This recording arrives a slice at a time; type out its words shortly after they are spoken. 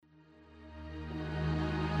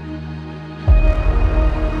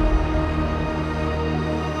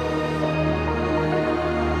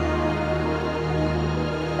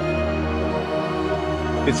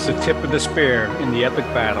It's the tip of the spear in the epic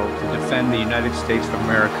battle to defend the United States of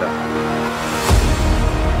America.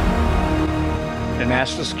 The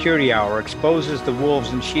National Security Hour exposes the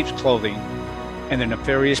wolves in sheep's clothing and their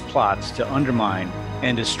nefarious plots to undermine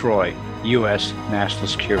and destroy U.S. national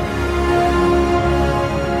security.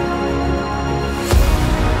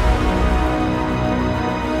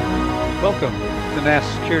 Welcome to the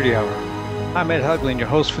National Security Hour. I'm Ed Haugland, your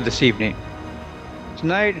host for this evening.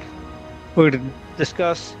 Tonight, we're going to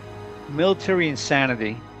discuss military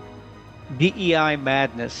insanity, DEI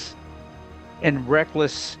madness, and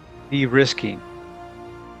reckless de-risking,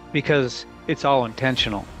 because it's all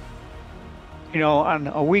intentional. You know, on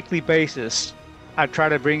a weekly basis, I try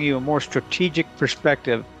to bring you a more strategic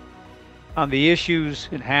perspective on the issues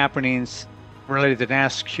and happenings related to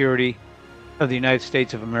national security of the United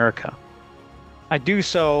States of America. I do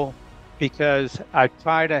so because I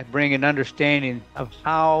try to bring an understanding of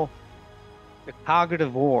how the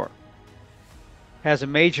cognitive war has a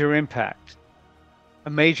major impact, a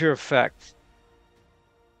major effect,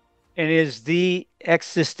 and is the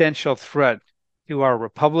existential threat to our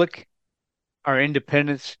republic, our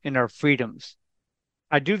independence, and our freedoms.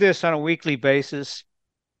 I do this on a weekly basis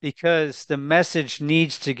because the message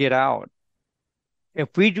needs to get out.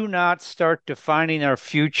 If we do not start defining our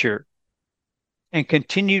future and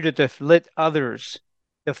continue to let others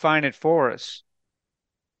define it for us,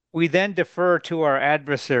 we then defer to our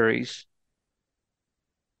adversaries.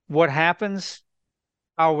 What happens,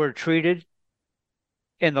 how we're treated,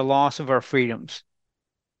 and the loss of our freedoms.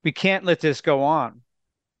 We can't let this go on.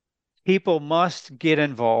 People must get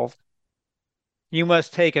involved. You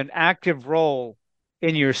must take an active role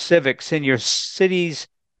in your civics, in your city's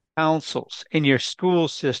councils, in your school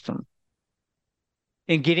system,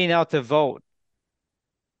 in getting out the vote.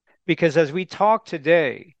 Because as we talk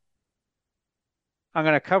today, I'm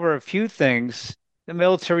going to cover a few things. The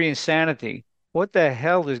military insanity. What the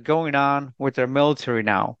hell is going on with our military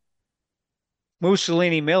now?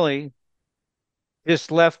 Mussolini Millie just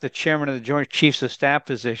left the chairman of the Joint Chiefs of Staff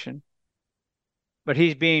position, but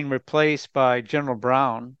he's being replaced by General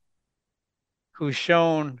Brown, who's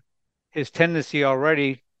shown his tendency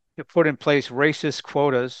already to put in place racist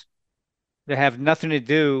quotas that have nothing to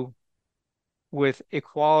do with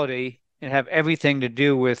equality and have everything to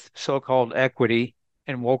do with so-called equity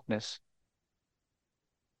and wokeness.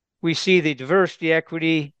 We see the diversity,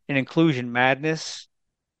 equity, and inclusion madness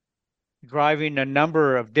driving a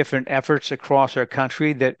number of different efforts across our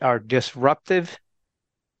country that are disruptive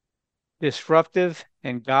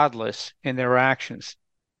and godless in their actions.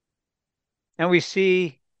 And we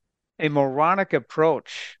see a moronic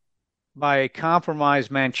approach by a compromised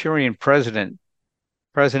Manchurian president,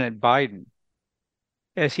 President Biden,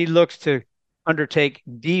 as he looks to undertake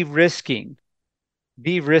de-risking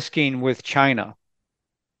with China.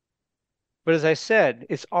 But as I said,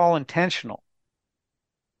 it's all intentional.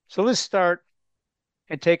 So let's start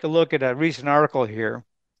and take a look at a recent article here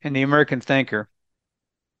in the American Thinker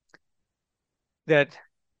that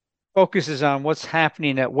focuses on what's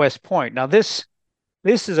happening at West Point. Now, this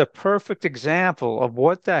is a perfect example of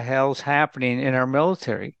what the hell's happening in our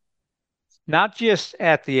military, not just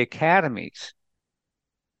at the academies,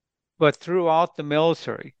 but throughout the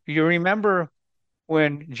military. You remember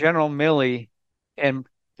when General Milley and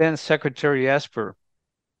then Secretary Esper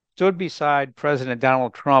stood beside President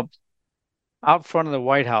Donald Trump out front of the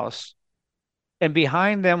White House, and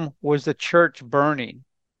behind them was the church burning.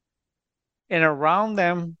 And around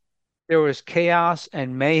them, there was chaos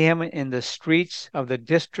and mayhem in the streets of the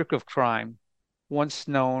District of Crime, once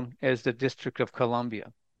known as the District of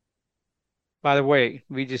Columbia. By the way,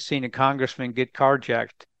 we just seen a congressman get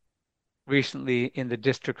carjacked recently in the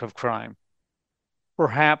District of Crime.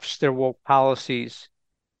 Perhaps their woke policies,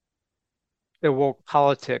 their woke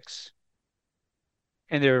politics,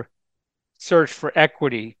 and their search for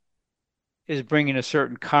equity is bringing a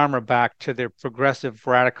certain karma back to their progressive,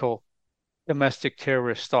 radical, domestic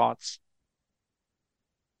terrorist thoughts.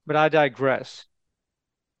 But I digress.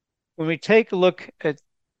 When we take a look at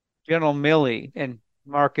General Milley and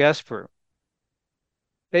Mark Esper,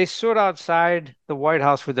 they stood outside the White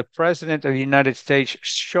House with the President of the United States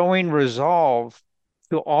showing resolve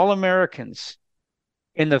to all Americans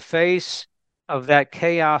in the face of that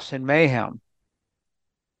chaos and mayhem.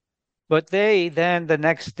 But they then the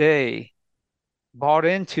next day bought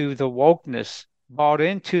into the wokeness, bought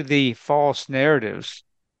into the false narratives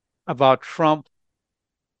about Trump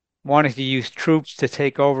wanting to use troops to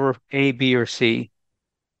take over A, B, or C.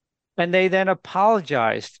 And they then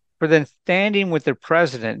apologized for then standing with the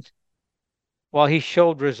president while he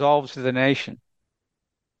showed resolve to the nation.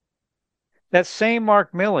 That same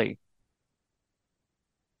Mark Milley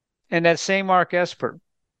and that same Mark Esper,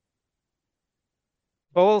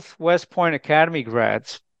 both West Point Academy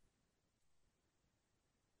grads,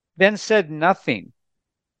 then said nothing,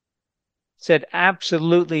 said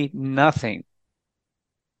absolutely nothing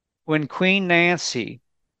when Queen Nancy,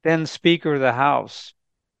 then Speaker of the House,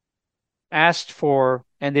 asked for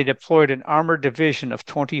and they deployed an armored division of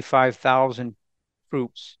 25,000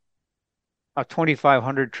 troops,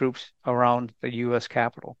 2,500 troops around the U.S.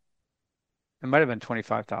 Capitol. It might have been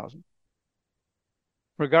 25,000.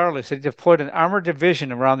 Regardless, they deployed an armored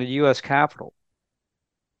division around the U.S. Capitol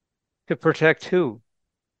to protect who?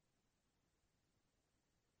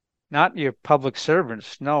 Not your public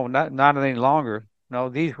servants. No, not any longer. No,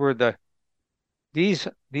 these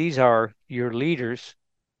are your leaders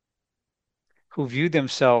who view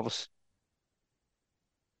themselves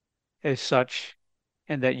as such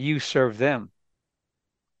and that you serve them.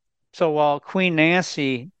 So while Queen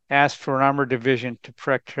Nancy asked for an armored division to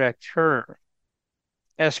protect her,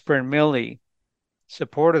 Esper and Milley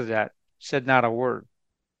supported that, said not a word.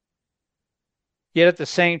 Yet at the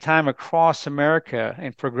same time, across America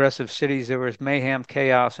in progressive cities, there was mayhem,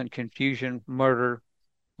 chaos, and confusion, murder,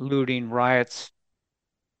 looting, riots,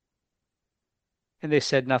 and they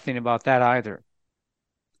said nothing about that either.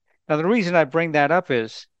 Now, the reason I bring that up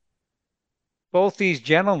is both these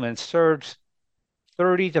gentlemen served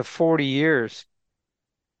 30 to 40 years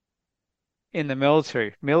in the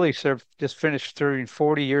military. Milley served, just finished 30 and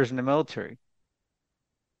 40 years in the military.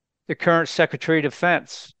 The current Secretary of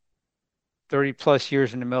Defense, 30 plus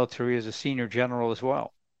years in the military as a senior general as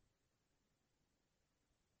well.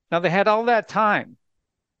 Now, they had all that time.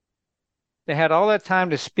 They had all that time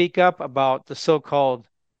to speak up about the so-called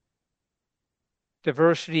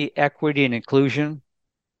diversity, equity, and inclusion,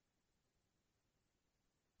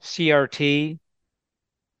 CRT,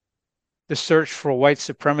 the search for white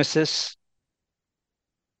supremacists.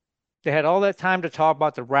 They had all that time to talk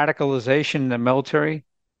about the radicalization in the military,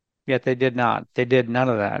 yet they did not. They did none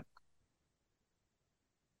of that.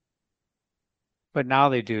 But now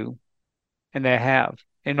they do, and they have.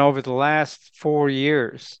 And over the last 4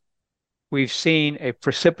 years, we've seen a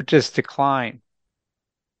precipitous decline,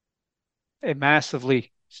 a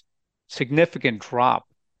massively significant drop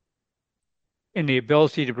in the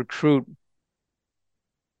ability to recruit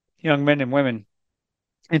young men and women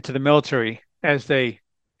into the military as they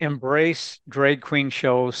embrace drag queen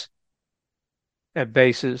shows at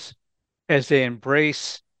bases, as they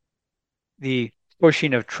embrace the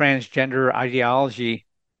pushing of transgender ideology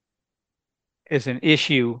as an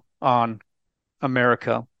issue on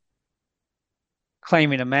America,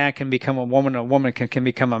 claiming a man can become a woman, a woman can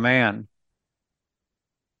become a man,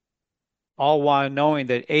 all while knowing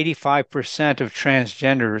that 85% of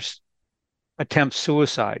transgenders attempt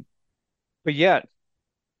suicide. But yet,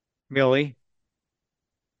 Milley,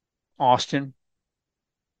 Austin,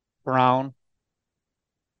 Brown,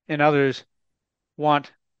 and others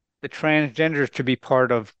want the transgenders to be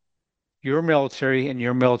part of your military and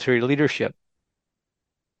your military leadership.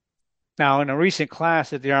 Now, in a recent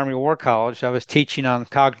class at the Army War College, I was teaching on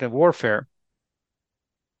cognitive warfare.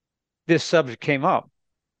 This subject came up.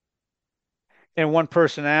 And one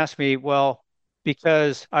person asked me, well,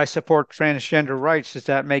 because I support transgender rights, does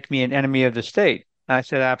that make me an enemy of the state? And I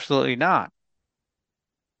said, absolutely not.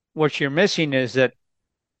 What you're missing is that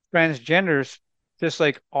transgenders, just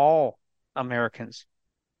like all Americans,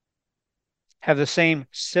 have the same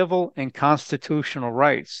civil and constitutional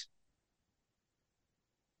rights.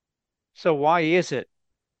 So why is it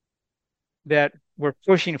that we're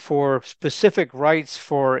pushing for specific rights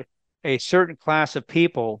for a certain class of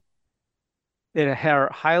people that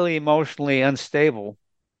are highly emotionally unstable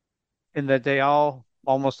and that they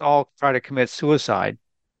almost all try to commit suicide?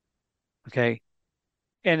 Okay.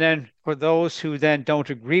 And then for those who then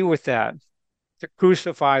don't agree with that, to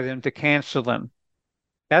crucify them, to cancel them.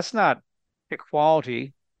 That's not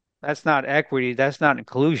equality. That's not equity. That's not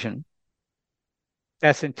inclusion.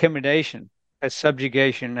 That's intimidation. That's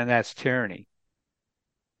subjugation, and that's tyranny.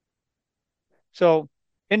 So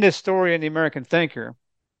in this story in The American Thinker,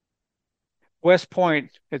 West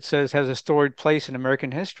Point, it says, has a storied place in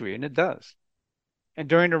American history, and it does. And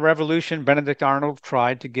during the Revolution, Benedict Arnold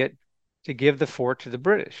tried to give the fort to the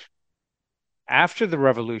British. After the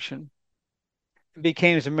Revolution, it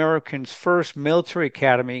became America's first military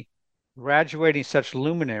academy, graduating such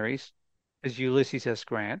luminaries as Ulysses S.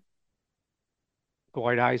 Grant,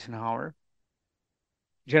 Dwight Eisenhower,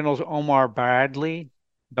 Generals Omar Bradley,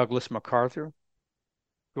 Douglas MacArthur,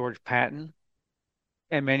 George Patton,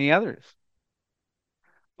 and many others.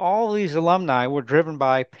 All these alumni were driven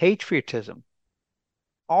by patriotism,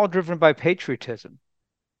 all driven by patriotism.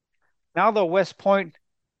 Now, though, West Point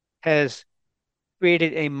has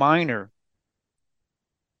created a minor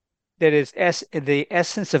that is the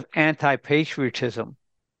essence of anti-patriotism.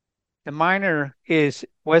 The minor is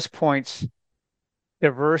West Point's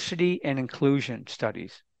diversity and inclusion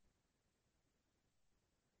studies.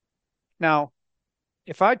 Now,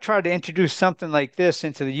 if I tried to introduce something like this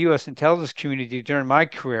into the U.S. intelligence community during my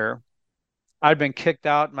career, I'd been kicked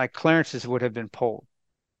out, my clearances would have been pulled.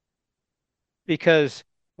 Because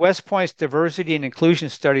West Point's diversity and inclusion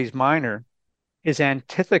studies minor is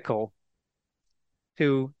antithetical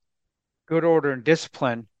to good order and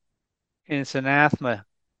discipline, and it's anathema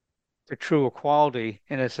to true equality,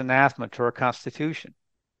 and it's anathema to our Constitution.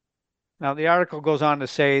 Now, the article goes on to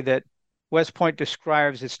say that West Point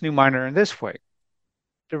describes its new minor in this way.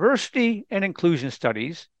 Diversity and inclusion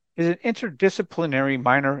studies is an interdisciplinary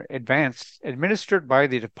minor advance administered by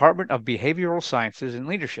the Department of Behavioral Sciences and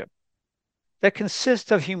Leadership that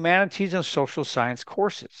consists of humanities and social science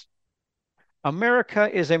courses. America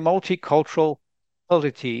is a multicultural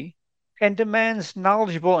polity and demands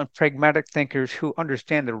knowledgeable and pragmatic thinkers who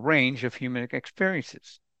understand the range of human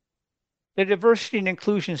experiences. The Diversity and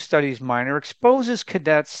Inclusion Studies minor exposes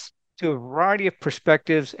cadets to a variety of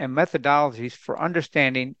perspectives and methodologies for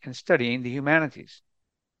understanding and studying the humanities.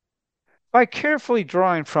 By carefully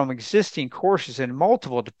drawing from existing courses in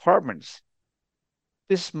multiple departments,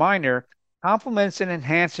 this minor complements and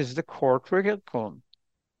enhances the core curriculum,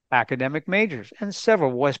 academic majors, and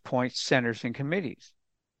several West Point centers and committees.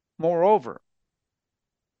 Moreover,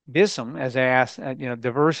 DISM, as I asked,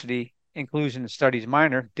 Diversity, Inclusion, and Studies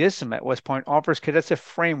minor, DISM at West Point offers cadets a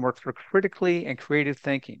framework for critically and creative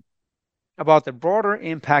thinking about the broader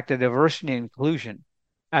impact of diversity and inclusion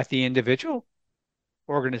at the individual,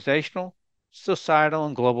 organizational, societal,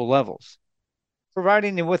 and global levels,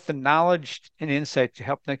 providing them with the knowledge and insight to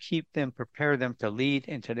help them prepare them to lead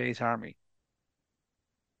in today's Army.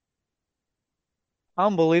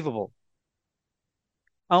 Unbelievable.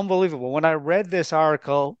 Unbelievable. When I read this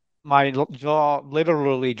article, my jaw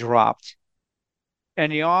literally dropped.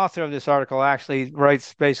 And the author of this article actually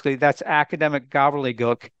writes basically that's academic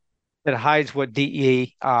gobbledygook that hides what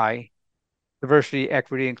DEI, diversity,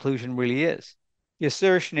 equity, inclusion really is. The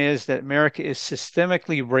assertion is that America is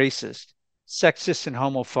systemically racist, sexist, and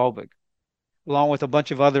homophobic, along with a bunch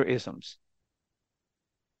of other isms.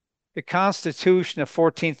 The Constitution, the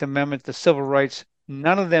 14th Amendment, the civil rights,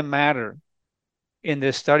 none of them matter in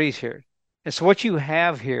this studies here. And so what you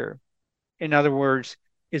have here, in other words,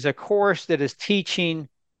 is a course that is teaching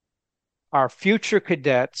our future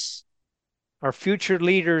cadets, our future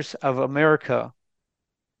leaders of America,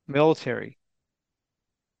 military,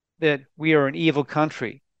 that we are an evil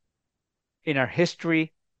country in our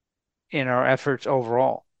history, in our efforts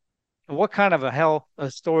overall. And what kind of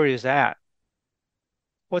a story is that?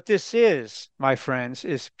 What this is, my friends,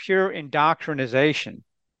 is pure indoctrination.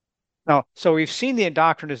 Now, so we've seen the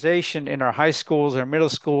indoctrination in our high schools, our middle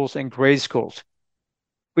schools, and grade schools.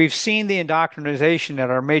 We've seen the indoctrination at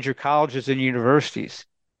our major colleges and universities.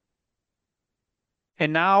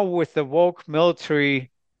 And now with the woke military,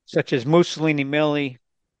 such as Mussolini Millie,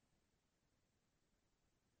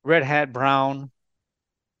 Red Hat Brown,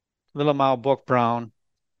 Little Mile Book Brown,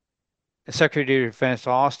 and Secretary of Defense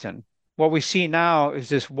Austin, what we see now is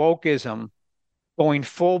this wokeism going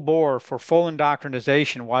full bore for full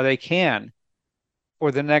indoctrination while they can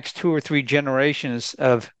for the next 2 or 3 generations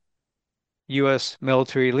of U.S.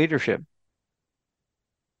 military leadership.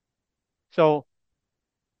 So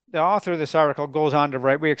the author of this article goes on to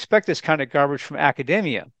write, we expect this kind of garbage from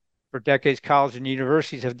academia. For decades, colleges and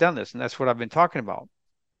universities have done this, and that's what I've been talking about.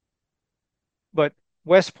 But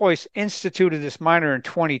West Point instituted this minor in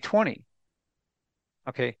 2020.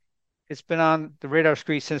 Okay, it's been on the radar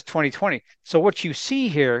screen since 2020. So what you see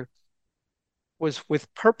here was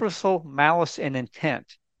with purposeful malice and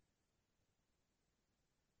intent.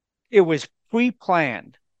 It was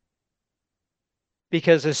pre-planned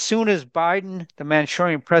because as soon as Biden, the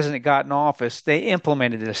Manchurian president, got in office, they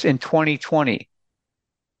implemented this in 2020.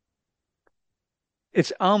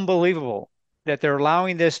 It's unbelievable that they're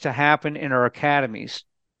allowing this to happen in our academies,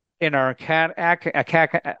 in our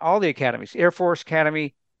all the academies, Air Force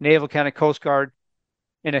Academy, Naval Academy, Coast Guard,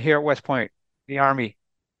 and here at West Point, the Army.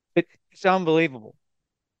 It's unbelievable.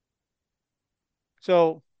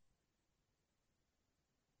 So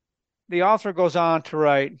the author goes on to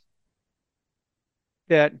write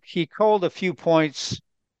that he culled a few points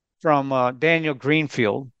from Daniel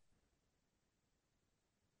Greenfield.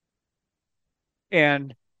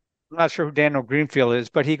 And I'm not sure who Daniel Greenfield is,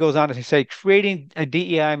 but he goes on to say, creating a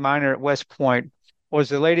DEI minor at West Point was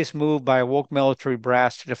the latest move by a woke military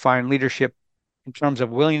brass to define leadership in terms of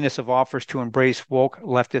willingness of offers to embrace woke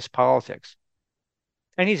leftist politics.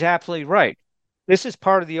 And he's absolutely right. This is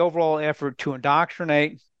part of the overall effort to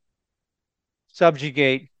indoctrinate,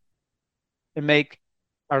 subjugate, and make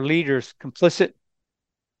our leaders complicit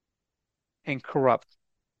and corrupt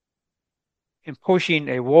in pushing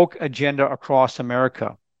a woke agenda across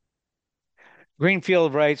America.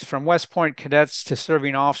 Greenfield writes, from West Point cadets to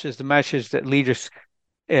serving officers, the message that leaders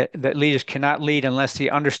cannot lead unless they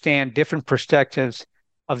understand different perspectives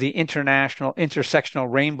of the international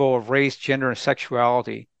intersectional rainbow of race, gender, and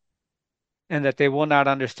sexuality, and that they will not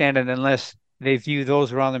understand it unless they view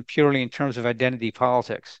those around them purely in terms of identity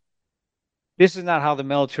politics. This is not how the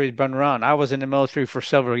military has been run. I was in the military for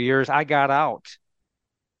several years. I got out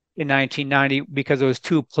in 1990 because it was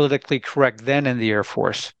too politically correct then in the Air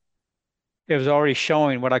Force. It was already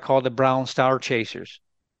showing what I call the brown star chasers.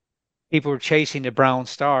 People were chasing the brown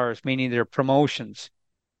stars, meaning their promotions,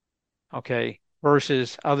 okay,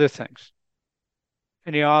 versus other things.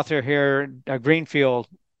 And the author here, Greenfield,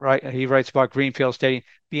 right, he writes about Greenfield stating,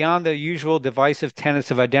 beyond the usual divisive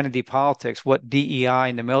tenets of identity politics, what DEI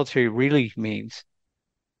in the military really means.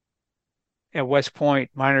 At West Point,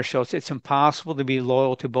 Miner shows it's impossible to be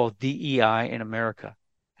loyal to both DEI and America.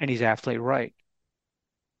 And he's absolutely right.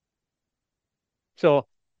 So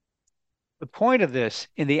the point of this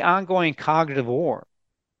in the ongoing cognitive war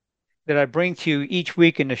that I bring to you each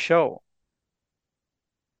week in the show,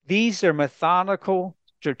 these are methodical,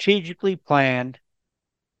 strategically planned,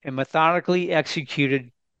 and methodically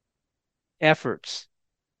executed efforts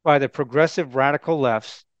by the progressive radical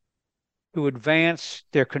lefts who advance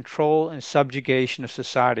their control and subjugation of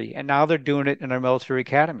society. And now they're doing it in our military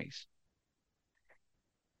academies.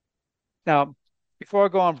 Now, before I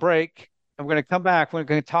go on break, I'm going to come back. We're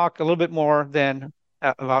going to talk a little bit more then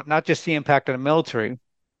about not just the impact of the military,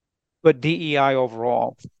 but DEI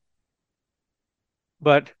overall.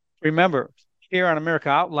 But remember, here on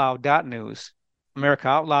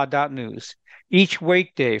AmericaOutloud.news, each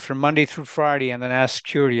weekday from Monday through Friday on the National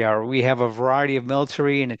Security Hour, we have a variety of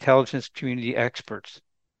military and intelligence community experts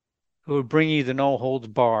who will bring you the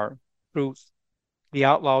no-holds-barred truth, the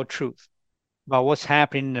out loud truth about what's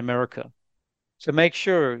happening in America. So make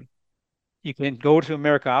sure you can go to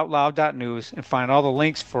AmericaOutloud.news and find all the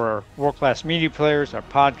links for our world-class media players, our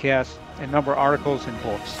podcasts, and a number of articles and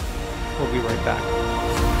books. We'll be right back.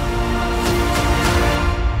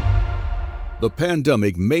 The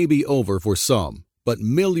pandemic may be over for some, but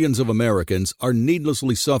millions of Americans are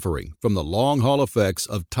needlessly suffering from the long-haul effects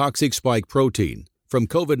of toxic spike protein from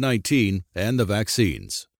COVID-19 and the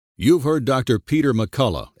vaccines. You've heard Dr. Peter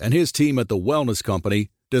McCullough and his team at the Wellness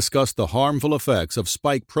Company discuss the harmful effects of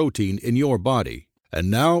spike protein in your body,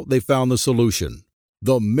 and now they found the solution: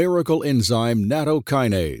 the miracle enzyme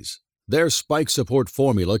nattokinase. Their spike support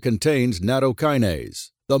formula contains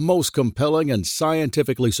nattokinase, the most compelling and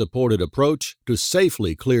scientifically supported approach to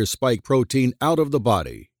safely clear spike protein out of the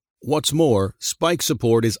body. What's more, spike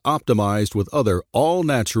support is optimized with other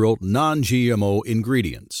all-natural, non-GMO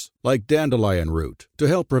ingredients, like dandelion root, to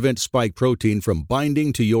help prevent spike protein from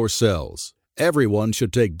binding to your cells. Everyone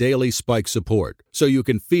should take daily spike support so you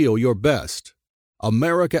can feel your best.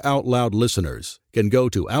 America Out Loud listeners can go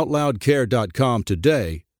to OutLoudCare.com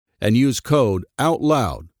today and use code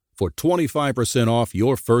OUTLOUD for 25% off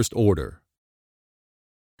your first order.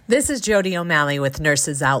 This is Jody O'Malley with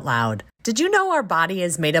Nurses Out Loud. Did you know our body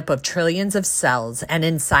is made up of trillions of cells, and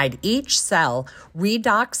inside each cell,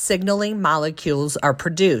 redox signaling molecules are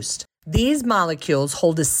produced? These molecules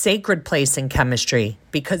hold a sacred place in chemistry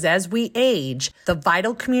because as we age, the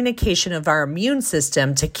vital communication of our immune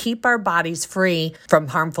system to keep our bodies free from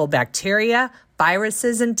harmful bacteria,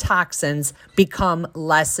 viruses, and toxins become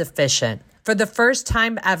less efficient. For the first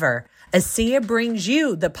time ever, ASEA brings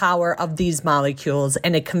you the power of these molecules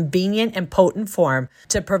in a convenient and potent form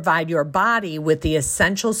to provide your body with the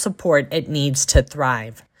essential support it needs to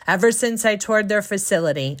thrive. Ever since I toured their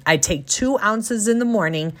facility, I take 2 ounces in the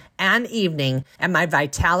morning and evening, and my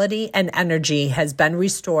vitality and energy has been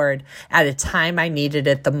restored at a time I needed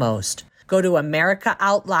it the most. Go to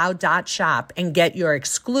AmericaOutloud.shop and get your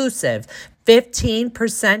exclusive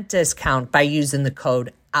 15% discount by using the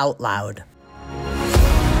code OUTLOUD.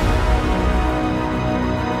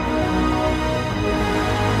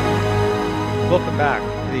 Welcome back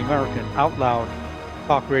to the American Out Loud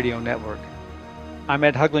Talk Radio Network. I'm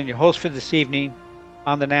Ed Haugland, your host for this evening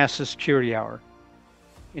on the National Security Hour.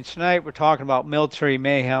 And tonight we're talking about military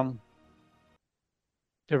mayhem,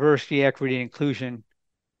 diversity, equity, inclusion,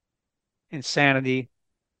 insanity,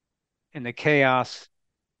 and the chaos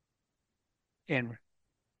and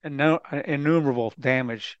innumerable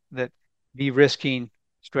damage that de-risking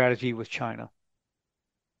strategy with China.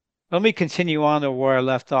 Let me continue on to where I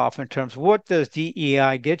left off in terms of what does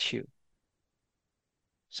DEI get you?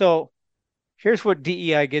 So here's what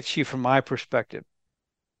DEI gets you from my perspective.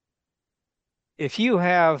 If you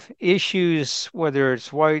have issues, whether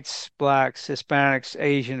it's whites, blacks, Hispanics,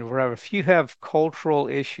 Asians, whatever, if you have cultural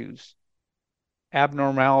issues,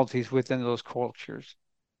 abnormalities within those cultures,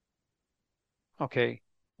 okay,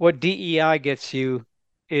 what DEI gets you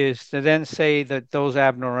is to then say that those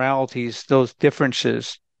abnormalities, those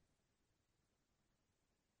differences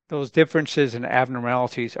and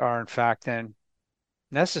abnormalities are in fact then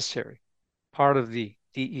necessary, part of the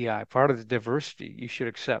DEI, part of the diversity you should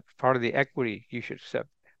accept, part of the equity you should accept,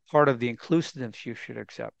 part of the inclusiveness you should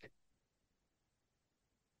accept.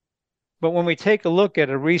 But when we take a look at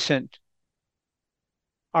a recent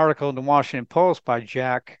article in the Washington Post by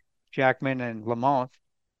Jackman and Lamont,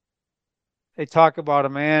 they talk about a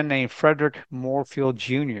man named Frederick Moorfield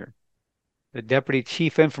Jr., the Deputy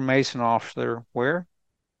Chief Information Officer, where?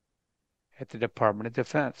 At the Department of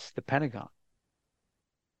Defense, the Pentagon.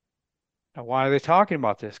 Now, why are they talking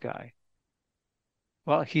about this guy?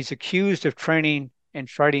 Well, he's accused of training and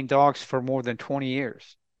fighting dogs for more than 20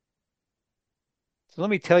 years. So let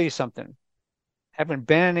me tell you something. Having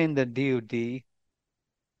been in the DOD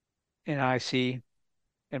and IC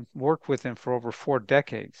and worked with him for over 4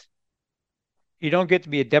 decades, you don't get to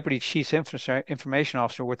be a Deputy Chief Information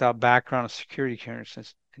Officer without background and security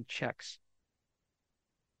clearances and checks.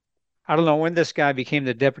 I don't know when this guy became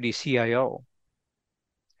the Deputy CIO,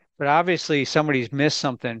 but obviously somebody's missed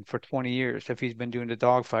something for 20 years if he's been doing the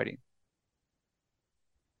dog fighting.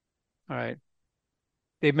 All right.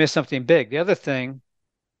 They've missed something big. The other thing,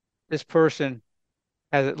 this person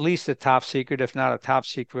has at least a top secret, if not a top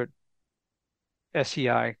secret,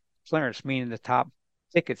 SCI clearance, meaning the top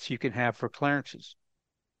tickets you can have for clearances,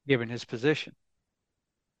 given his position.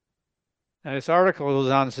 Now, this article goes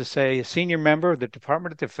on to say a senior member of the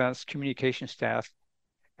Department of Defense communication staff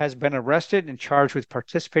has been arrested and charged with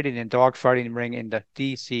participating in dogfighting ring in the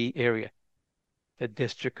D.C. area, the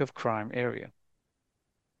District of Crime area.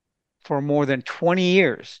 For more than 20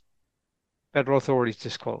 years, federal authorities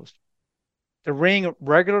disclosed. The ring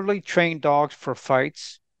regularly trained dogs for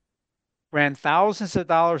fights, ran thousands of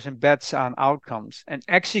dollars in bets on outcomes, and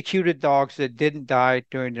executed dogs that didn't die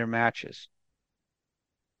during their matches.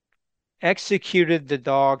 Executed the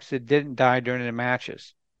dogs that didn't die during the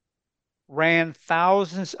matches. Ran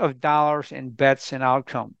thousands of dollars in bets and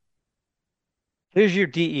outcome. Here's your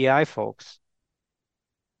DEI, folks.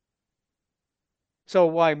 So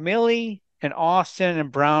while Milley and Austin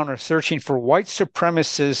and Brown are searching for white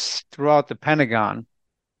supremacists throughout the Pentagon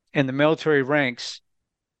and the military ranks,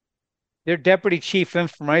 their deputy chief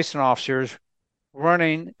information officers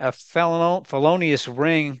running a felonious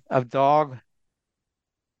ring of dog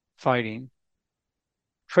fighting,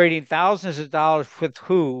 trading thousands of dollars with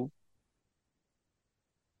who,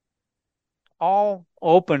 all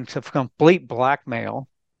open to complete blackmail.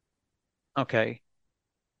 Okay.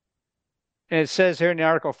 And it says here in the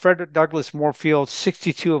article, Frederick Douglass Moorfield,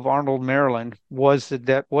 62 of Arnold, Maryland, was a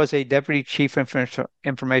deputy chief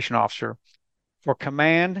information officer for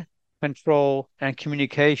command, control, and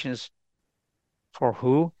communications for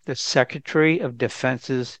who? The Secretary of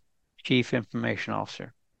Defense's chief information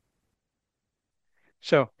officer.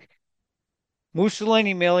 So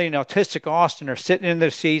Mussolini, Milley, and autistic Austin are sitting in their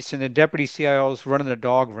seats and the deputy CIOs running the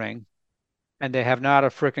dog ring, and they have not a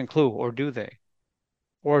frickin' clue, or do they?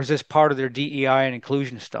 Or is this part of their DEI and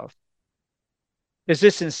inclusion stuff? Is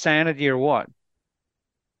this insanity or what?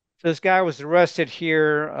 So this guy was arrested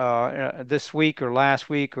here this week or last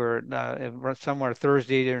week or somewhere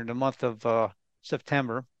Thursday in the month of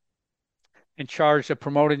September, and charged of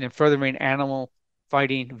promoting and furthering animal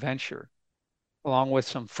fighting venture, along with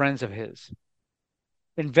some friends of his.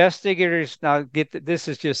 Investigators, now this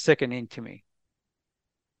is just sickening to me.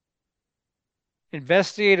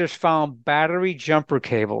 Investigators found battery jumper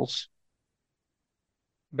cables,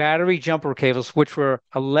 which were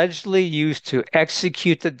allegedly used to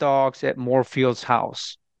execute the dogs at Moorfield's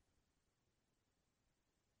house,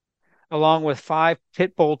 along with 5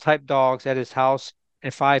 pit bull type dogs at his house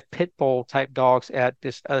and 5 pit bull type dogs at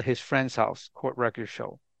his friend's house, court records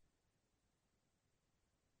show.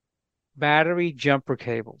 Battery jumper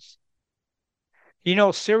cables. You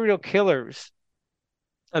know, serial killers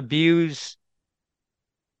abuse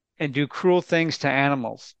and do cruel things to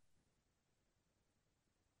animals.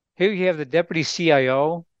 Here you have the deputy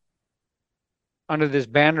CIO under this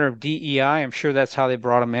banner of DEI. I'm sure that's how they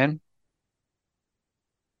brought him in.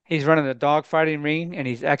 He's running a dog fighting ring and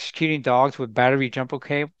he's executing dogs with battery jumper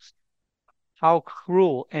cables. How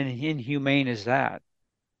cruel and inhumane is that?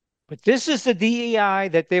 But this is the DEI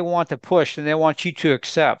that they want to push and they want you to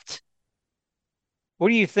accept. What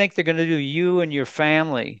do you think they're going to do, you and your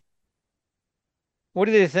family? What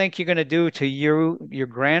do they think you're going to do to your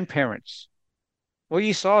grandparents? Well,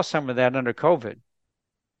 you saw some of that under COVID.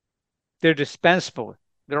 They're dispensable.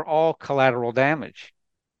 They're all collateral damage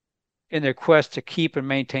in their quest to keep and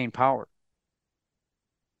maintain power.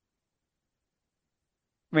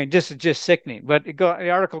 I mean, this is just sickening. But the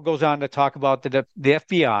article goes on to talk about the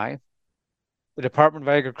FBI, the Department of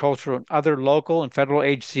Agriculture, and other local and federal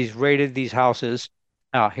agencies raided these houses.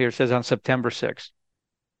 Here it says on September 6th.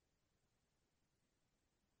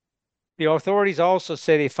 The authorities also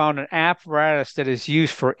say they found an apparatus that is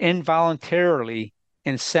used for involuntarily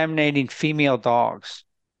inseminating female dogs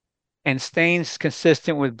and stains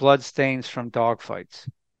consistent with blood stains from dog fights.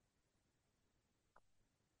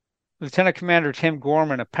 Lieutenant Commander Tim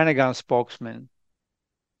Gorman, a Pentagon spokesman,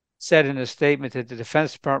 said in a statement that the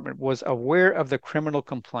Defense Department was aware of the criminal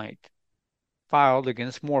complaint filed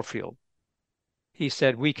against Moorfield. He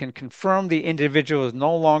said, "We can confirm the individual is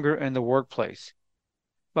no longer in the workplace,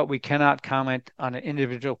 but we cannot comment on an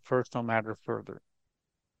individual personal matter further."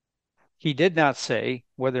 He did not say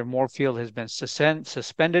whether Moorfield has been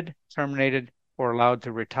suspended, terminated, or allowed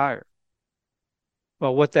to retire.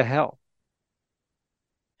 Well, what the hell?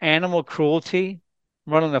 Animal cruelty,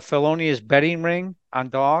 running a felonious betting ring on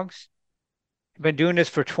dogs. Been doing this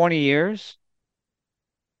for 20 years.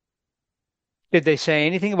 Did they say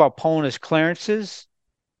anything about pulling his clearances?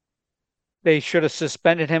 They should have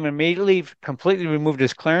suspended him immediately, completely removed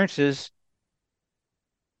his clearances,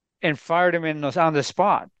 and fired him on the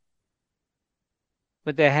spot.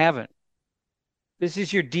 But they haven't. This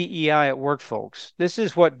is your DEI at work, folks. This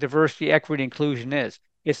is what diversity, equity, inclusion is.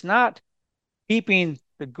 It's not keeping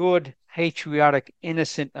the good, patriotic,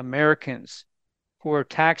 innocent Americans who are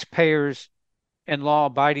taxpayers and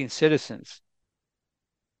law-abiding citizens.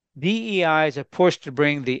 DEI is a push to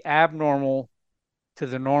bring the abnormal to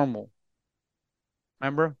the normal.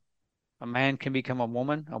 Remember? A man can become a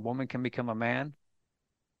woman can become a man.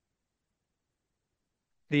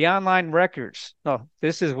 The online records. Oh,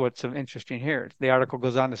 this is what's so interesting here. The article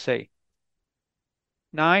goes on to say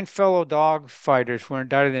 9 fellow dog fighters were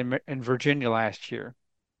indicted in Virginia last year.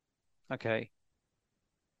 Okay.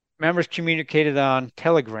 Members communicated on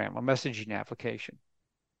Telegram, a messaging application.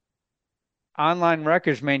 Online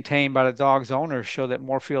records maintained by the dog's owners show that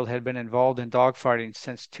Moorfield had been involved in dogfighting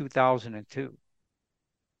since 2002.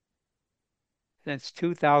 Since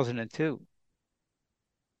 2002.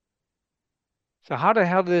 So how the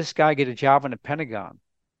hell did this guy get a job in the Pentagon?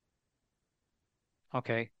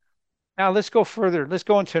 Okay. Now let's go further. Let's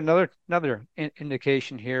go into another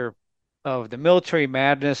indication here of the military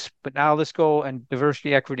madness, but now let's go and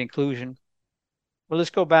diversity, equity, inclusion. Well,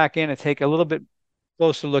 let's go back in and take a little bit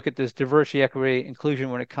closer look at this diversity, equity,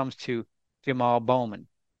 inclusion when it comes to Jamal Bowman,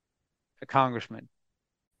 a congressman.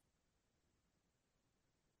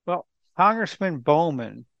 Well, Congressman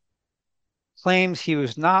Bowman claims he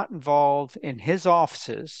was not involved in his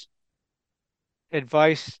office's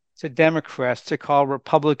advice to Democrats to call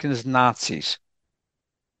Republicans Nazis.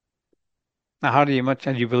 Now, how do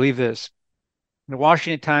you believe this? The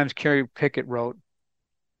Washington Times, Kerry Pickett wrote,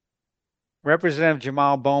 Representative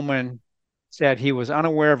Jamal Bowman said he was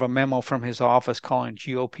unaware of a memo from his office calling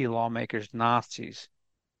GOP lawmakers Nazis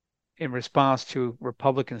in response to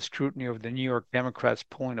Republican scrutiny of the New York Democrats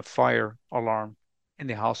pulling a fire alarm in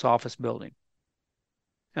the House office building.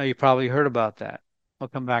 Now, you probably heard about that. I'll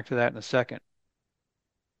come back to that in a second.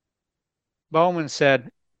 Bowman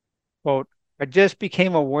said, quote, I just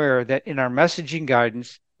became aware that in our messaging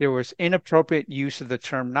guidance, there was inappropriate use of the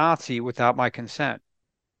term Nazi without my consent.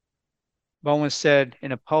 Bowman said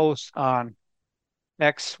in a post on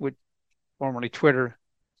X, which formerly Twitter,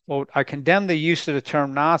 quote, I condemn the use of the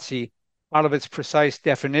term Nazi out of its precise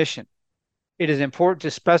definition. It is important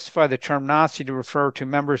to specify the term Nazi to refer to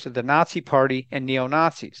members of the Nazi Party and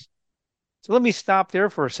neo-Nazis. So let me stop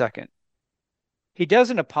there for a second. He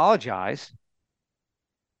doesn't apologize.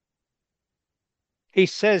 He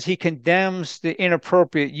says he condemns the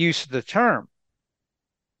inappropriate use of the term.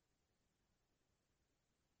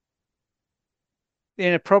 The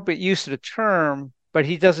inappropriate use of the term, but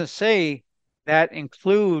he doesn't say that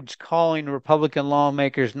includes calling Republican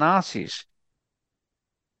lawmakers Nazis.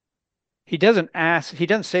 He doesn't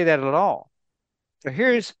say that at all. So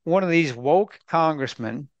here's one of these woke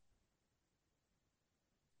congressmen,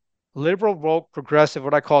 liberal, woke, progressive,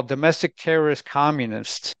 what I call domestic terrorist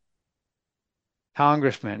communists,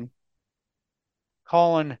 congressman,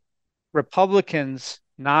 calling Republicans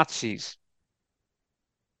Nazis.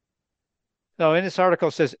 So in this article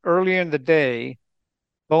it says, earlier in the day,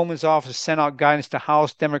 Bowman's office sent out guidance to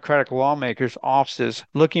House Democratic lawmakers' offices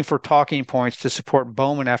looking for talking points to support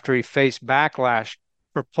Bowman after he faced backlash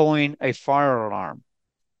for pulling a fire alarm.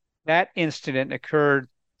 That incident occurred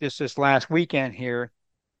just this last weekend here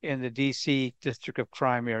in the D.C. District of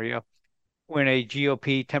Crime area when a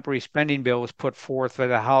GOP temporary spending bill was put forth by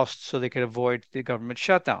the House so they could avoid the government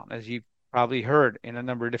shutdown, as you probably heard in a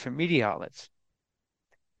number of different media outlets.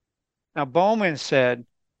 Now, Bowman said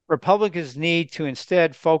Republicans need to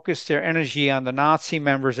instead focus their energy on the Nazi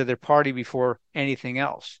members of their party before anything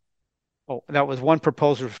else. Oh, that was one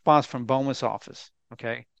proposed response from Bowman's office.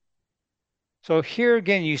 Okay. So here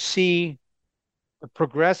again, you see the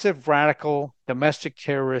progressive, radical, domestic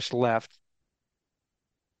terrorist left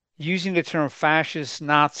using the term fascist,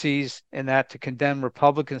 Nazis, and that to condemn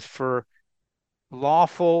Republicans for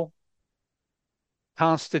lawful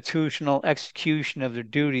constitutional execution of their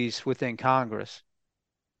duties within Congress.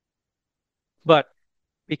 But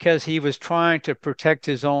because he was trying to protect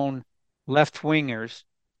his own left-wingers,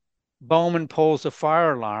 Bowman pulls a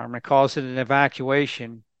fire alarm and calls it an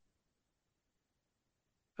evacuation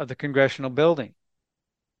of the congressional building,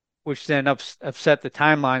 which then upset the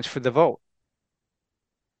timelines for the vote.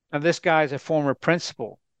 Now, this guy is a former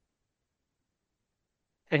principal.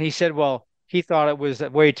 And he said, well, he thought it was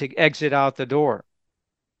a way to exit out the door.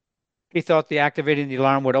 He thought the activating the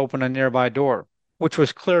alarm would open a nearby door, which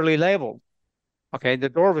was clearly labeled. Okay, the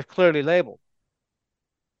door was clearly labeled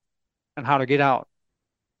on how to get out.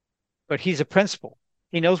 But he's a principal.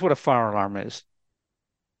 He knows what a fire alarm is.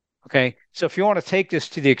 Okay, so if you want to take this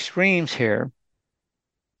to the extremes here,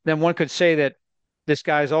 then one could say that this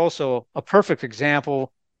guy is also a perfect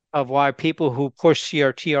example of why people who push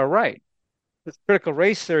CRT are right. The critical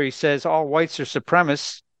race theory says all whites are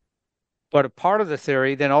supremacists, but a part of the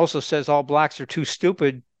theory then also says all blacks are too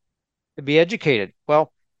stupid to be educated.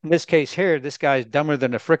 Well, in this case here, this guy's dumber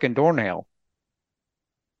than a frickin' doornail.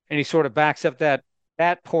 And he sort of backs up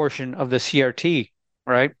that portion of the CRT,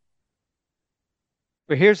 right?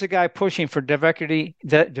 But here's the guy pushing for diversity,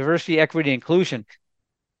 equity, inclusion.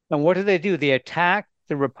 And what do? They attack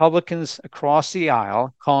the Republicans across the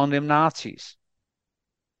aisle, calling them Nazis.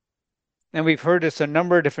 And we've heard this a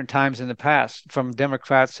number of different times in the past from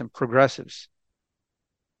Democrats and progressives.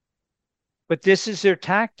 But this is their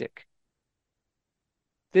tactic.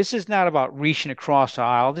 This is not about reaching across the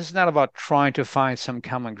aisle. This is not about trying to find some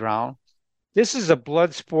common ground. This is a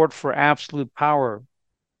blood sport for absolute power.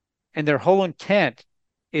 And their whole intent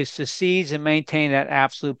is to seize and maintain that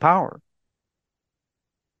absolute power.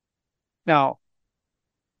 Now,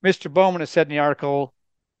 Mr. Bowman has said in the article,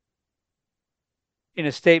 in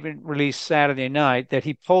a statement released Saturday night, that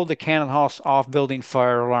he pulled the Cannon House off-building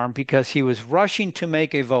fire alarm because he was rushing to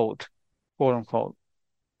make a vote, quote unquote,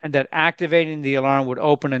 and that activating the alarm would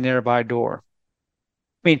open a nearby door.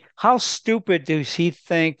 I mean, how stupid does he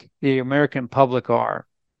think the American public are?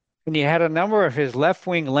 And you had a number of his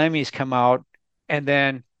left-wing lemmies come out and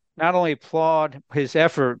then not only applaud his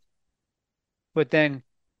effort, but then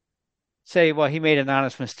say, well, he made an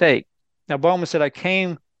honest mistake. Now, Bowman said, I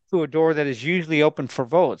came to a door that is usually open for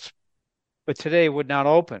votes, but today would not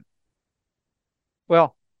open.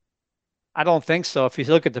 Well, I don't think so. If you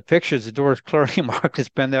look at the pictures, the door is clearly marked. It's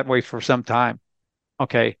been that way for some time.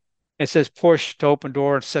 Okay. It says push to open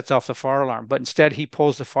door and sets off the fire alarm, but instead he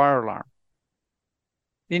pulls the fire alarm.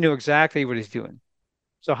 He knew exactly what he's doing.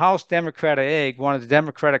 So House Democrat AG wanted the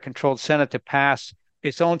Democratic-controlled Senate to pass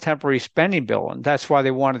its own temporary spending bill, and that's why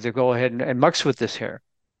they wanted to go ahead and mux with this here.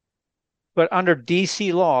 But under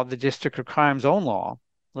D.C. law, the District of Crime's own law,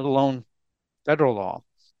 let alone federal law,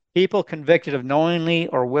 people convicted of knowingly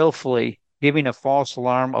or willfully giving a false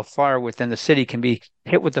alarm of fire within the city can be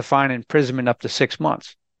hit with a fine and imprisonment up to 6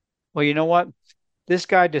 months. Well, you know what? This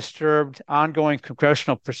guy disturbed ongoing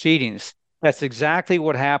congressional proceedings. That's exactly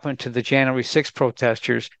what happened to the January 6th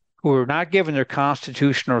protesters who were not given their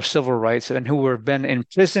constitutional or civil rights and who have been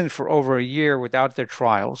imprisoned for over a year without their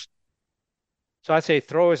trials. So I'd say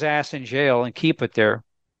throw his ass in jail and keep it there,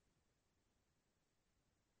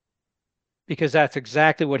 because that's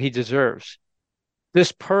exactly what he deserves.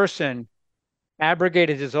 This person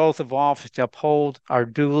abrogated his oath of office to uphold our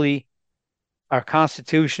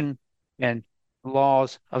Constitution and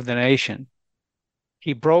laws of the nation.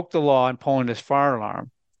 He broke the law in pulling his fire alarm.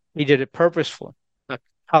 He did it purposefully.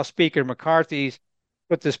 House Speaker McCarthy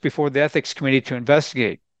put this before the Ethics Committee to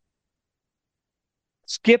investigate.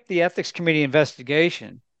 Skip the Ethics Committee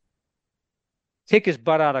investigation. Kick his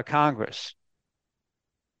butt out of Congress.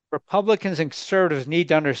 Republicans and conservatives need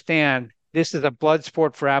to understand this is a blood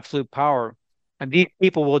sport for absolute power, and these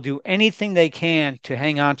people will do anything they can to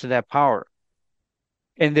hang on to that power.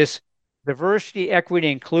 And this Diversity,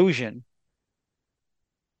 equity, inclusion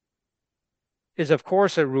is, of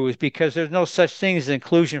course, a ruse because there's no such thing as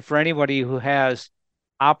inclusion for anybody who has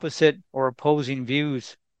opposite or opposing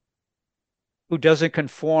views, who doesn't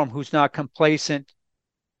conform, who's not complacent,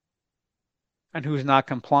 and who's not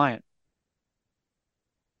compliant.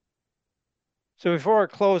 So before I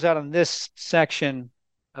close out on this section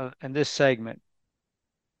and this segment,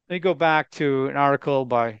 let me go back to an article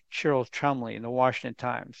by Cheryl Chumley in the Washington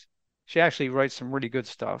Times. She actually writes some really good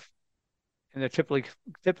stuff, and they're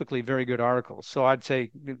typically very good articles. So I'd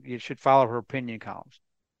say you should follow her opinion columns.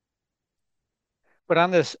 But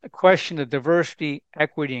on this question of diversity,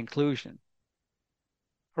 equity, inclusion,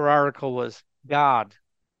 her article was God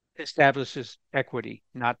establishes equity,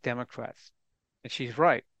 not Democrats. And she's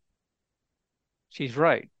right. She's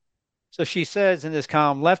right. So she says in this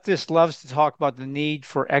column, leftists loves to talk about the need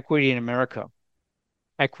for equity in America,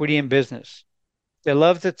 equity in business. They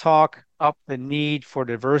love to talk up the need for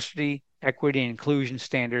diversity, equity, and inclusion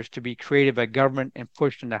standards to be created by government and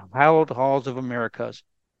pushed into hallowed halls of America's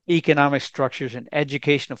economic structures and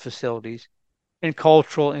educational facilities and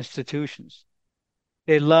cultural institutions.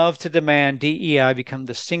 They love to demand DEI become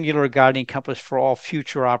the singular guiding compass for all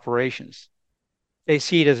future operations. They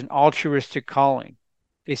see it as an altruistic calling.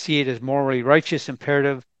 They see it as morally righteous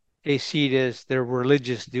imperative. They see it as their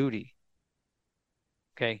religious duty.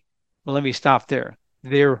 Okay, well, let me stop there.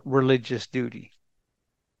 Their religious duty,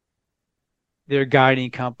 their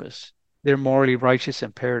guiding compass, their morally righteous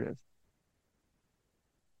imperative.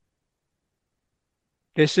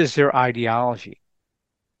 This is their ideology.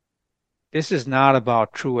 This is not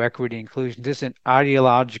about true equity inclusion. This is an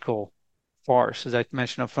ideological farce. As I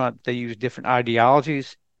mentioned up front, they use different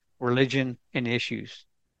ideologies, religion, and issues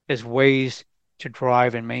as ways to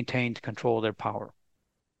drive and maintain control of their power.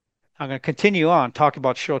 I'm going to continue on talking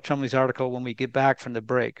about Cheryl Chumley's article when we get back from the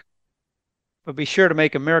break. But be sure to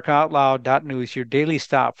make AmericaOutloud.news your daily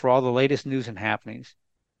stop for all the latest news and happenings.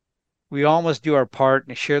 We all must do our part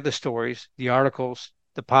and share the stories, the articles,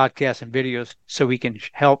 the podcasts, and videos so we can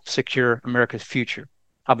help secure America's future.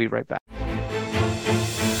 I'll be right back.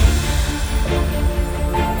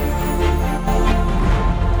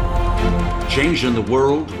 Changing the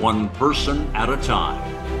world one person at a time.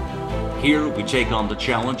 Here we take on the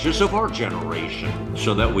challenges of our generation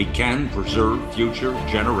so that we can preserve future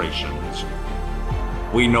generations.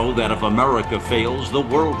 We know that if America fails, the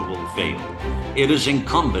world will fail. It is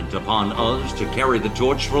incumbent upon us to carry the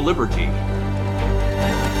torch for liberty.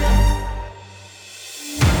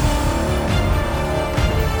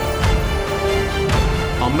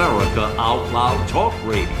 America Out Loud Talk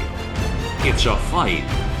Radio. It's a fight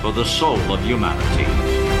for the soul of humanity.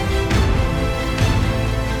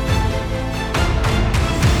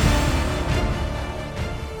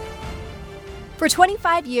 For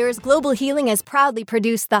 25 years, Global Healing has proudly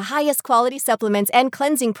produced the highest quality supplements and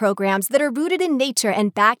cleansing programs that are rooted in nature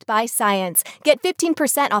and backed by science. Get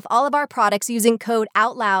 15% off all of our products using code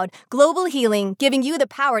OUTLOUD. Global Healing, giving you the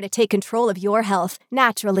power to take control of your health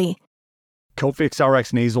naturally. Cofix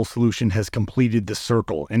RX Nasal Solution has completed the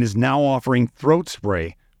circle and is now offering throat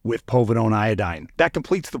spray with povidone iodine. That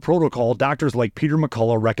completes the protocol doctors like Peter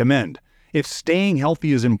McCullough recommend. If staying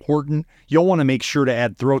healthy is important, you'll want to make sure to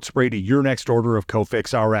add throat spray to your next order of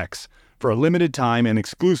Cofix RX. For a limited time and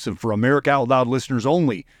exclusive for America Out Loud listeners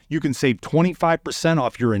only, you can save 25%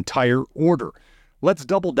 off your entire order. Let's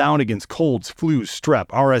double down against colds, flus, strep,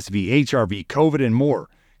 RSV, HRV, COVID, and more.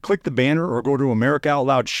 Click the banner or go to America Out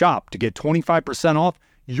Loud shop to get 25% off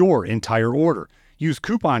your entire order. Use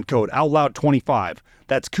coupon code OUTLOUD25.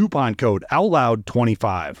 That's coupon code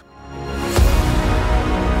OUTLOUD25.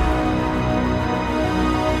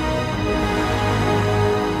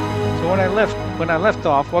 So when I left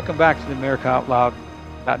off, welcome back to the America Out Loud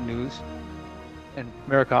News and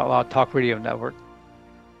America Out Loud Talk Radio Network.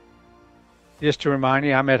 Just to remind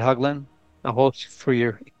you, I'm Ed Haugland, the host for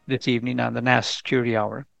you this evening on the National Security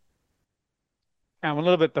Hour. I'm a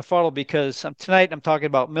little bit befuddled because tonight I'm talking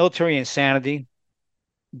about military insanity,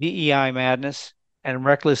 DEI madness, and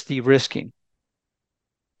reckless de-risking.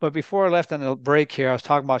 But before I left on the break here, I was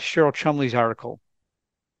talking about Cheryl Chumley's article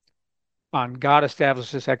on God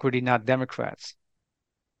establishes equity, not Democrats.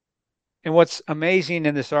 And what's amazing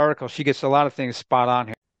in this article, she gets a lot of things spot on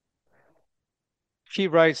here. She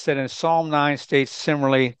writes that in Psalm 9 states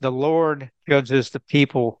similarly, the Lord judges the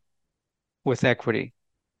people with equity.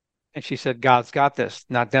 And she said, God's got this,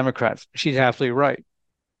 not Democrats. She's absolutely right.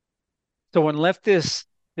 So when leftists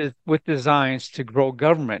with designs to grow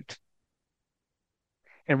government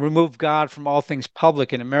and remove God from all things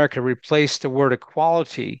public in America, replace the word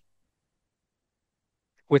equality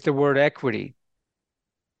with the word equity,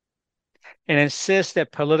 and insists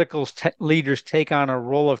that political leaders take on a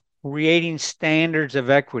role of creating standards of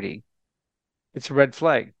equity, it's a red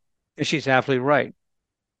flag. And she's absolutely right.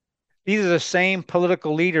 These are the same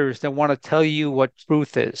political leaders that want to tell you what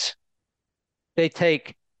truth is. They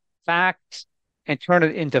take facts and turn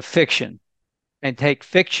it into fiction, and take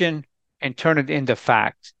fiction and turn it into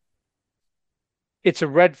fact. It's a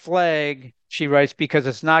red flag, she writes, because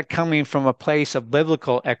it's not coming from a place of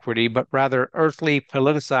biblical equity, but rather earthly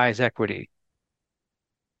politicized equity.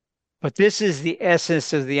 But this is the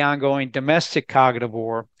essence of the ongoing domestic cognitive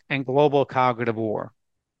war and global cognitive war.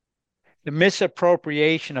 The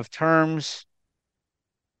misappropriation of terms,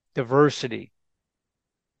 diversity.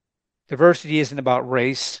 Diversity isn't about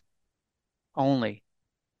race only.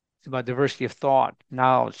 It's about diversity of thought,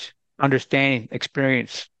 knowledge, understanding,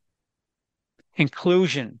 experience.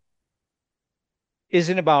 Inclusion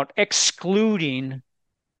isn't about excluding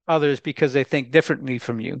others because they think differently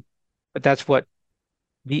from you, but that's what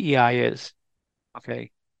DEI is.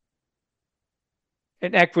 Okay.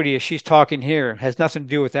 And equity, as she's talking here, has nothing to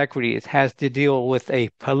do with equity. It has to deal with a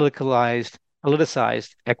politicized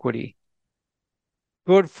equity.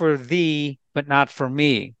 Good for thee, but not for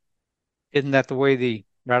me. Isn't that the way the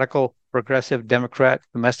radical, progressive, Democrat,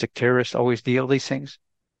 domestic terrorists always deal these things?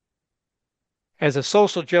 As a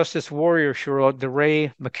social justice warrior, she wrote,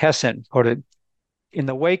 DeRay McKesson put it, in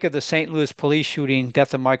the wake of the St. Louis police shooting,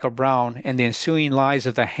 death of Michael Brown, and the ensuing lies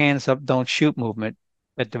of the hands up, don't shoot movement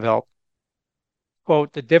that developed,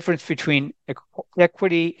 quote, the difference between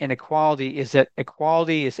equity and equality is that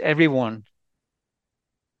equality is everyone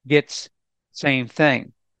gets the same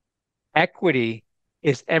thing. Equity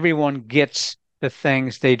is everyone gets the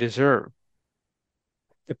things they deserve.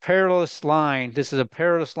 The perilous line, this is a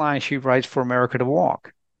perilous line she writes for America to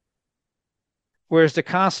walk. Whereas the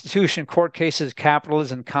Constitution, court cases,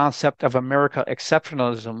 capitalism, concept of America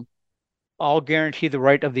exceptionalism all guarantee the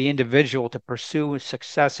right of the individual to pursue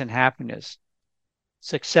success and happiness.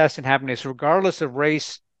 Success and happiness, regardless of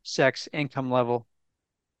race, sex, income level.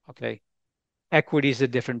 Okay. Equity is a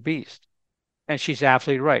different beast. And she's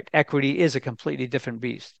absolutely right. Equity is a completely different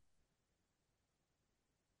beast.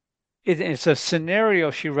 It's a scenario,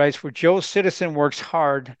 she writes, where Joe Citizen works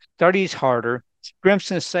hard, studies harder, scrimps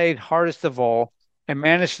and saves hardest of all, and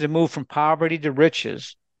manages to move from poverty to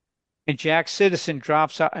riches. And Jack Citizen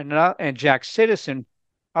drops out, and Jack Citizen,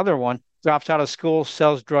 other one, drops out of school,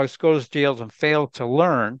 sells drugs, goes to jail, and fails to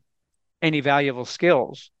learn any valuable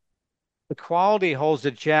skills. Equality holds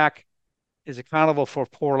that Jack is accountable for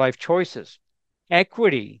poor life choices.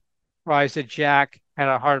 Equity cries that Jack had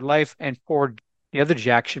a hard life and the other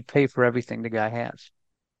Jack should pay for everything the guy has.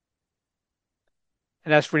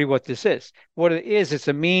 And that's really what this is. What it is, it's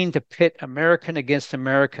a mean to pit American against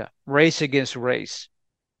America, race against race,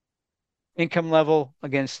 income level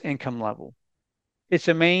against income level. It's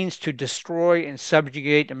a means to destroy and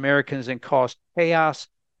subjugate Americans and cause chaos,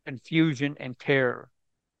 confusion, and terror.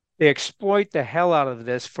 They exploit the hell out of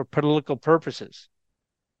this for political purposes.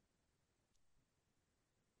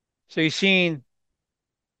 So you've seen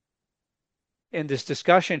in this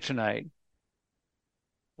discussion tonight,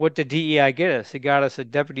 what did DEI get us? It got us a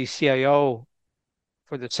deputy CIO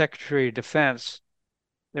for the Secretary of Defense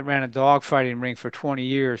that ran a dogfighting ring for 20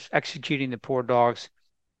 years, executing the poor dogs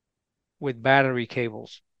with battery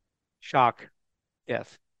cables, shock,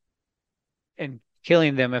 death, and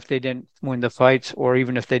killing them if they didn't win the fights, or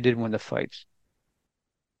even if they did win the fights.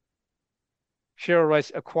 Cheryl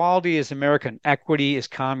writes, equality is American, equity is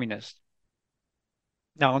communist.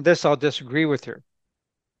 Now, on this, I'll disagree with her,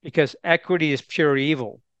 because equity is pure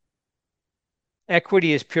evil.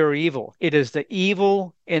 Equity is pure evil. It is the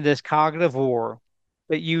evil in this cognitive war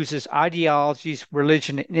that uses ideologies,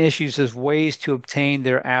 religion, and issues as ways to obtain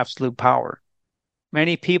their absolute power.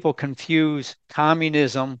 Many people confuse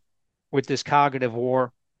communism with this cognitive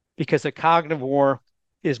war because the cognitive war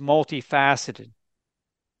is multifaceted.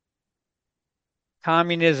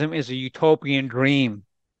 Communism is a utopian dream.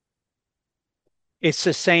 It's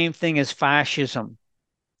the same thing as fascism.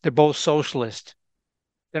 They're both socialist.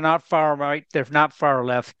 They're not far right. They're not far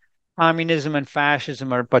left. Communism and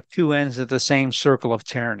fascism are but two ends of the same circle of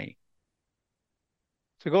tyranny.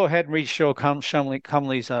 So go ahead and read Cheryl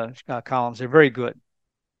Cumley's columns. They're very good.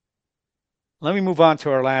 Let me move on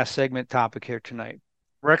to our last segment topic here tonight.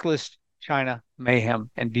 Reckless China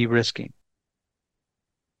mayhem and de-risking.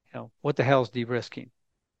 What the hell is de-risking?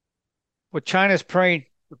 What China is preparing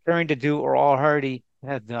to do, or already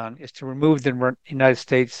has done, is to remove the United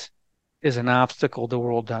States as an obstacle to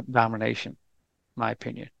world domination, in my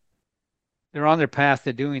opinion. They're on their path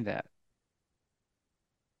to doing that.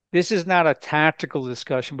 This is not a tactical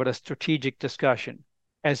discussion, but a strategic discussion.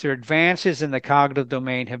 as their advances in the cognitive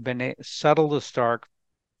domain have been subtle to stark,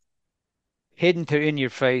 hidden to in your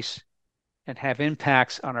face, and have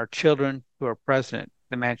impacts on our children who are president,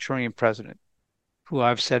 the Manchurian president, who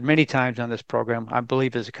I've said many times on this program, I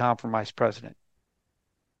believe is a compromised president.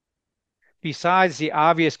 Besides the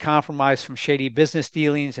obvious compromise from shady business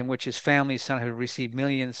dealings in which his family and son have received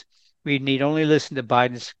millions, we need only listen to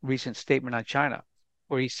Biden's recent statement on China,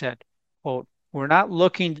 where he said, quote, "We're not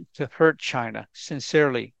looking to hurt China,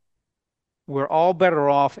 sincerely. We're all better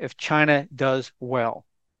off if China does well."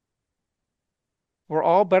 We're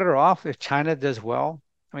all better off if China does well?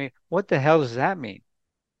 I mean, what the hell does that mean?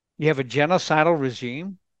 You have a genocidal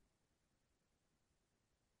regime,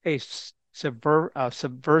 a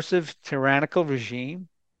subversive, tyrannical regime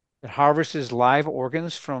that harvests live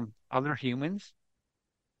organs from other humans,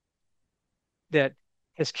 that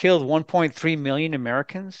has killed 1.3 million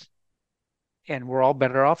Americans, and we're all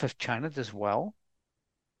better off if China does well?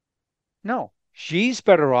 No, Xi's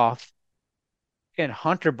better off, and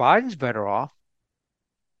Hunter Biden's better off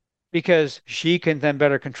because Xi can then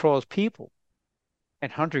better control his people, and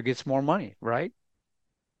Hunter gets more money, right?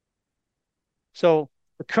 So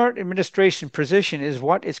the current administration position is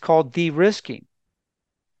what is called de-risking.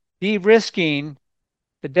 De-risking,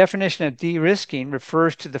 the definition of de-risking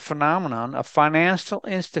refers to the phenomenon of financial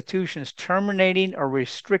institutions terminating or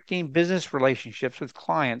restricting business relationships with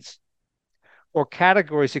clients or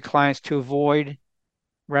categories of clients to avoid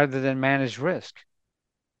rather than manage risk.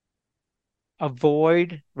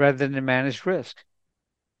 Avoid rather than manage risk.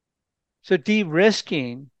 So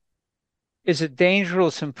de-risking is a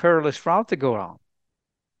dangerous and perilous route to go on.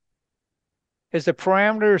 As the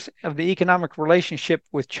parameters of the economic relationship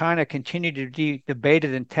with China continue to be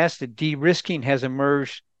debated and tested, de-risking has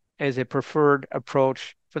emerged as a preferred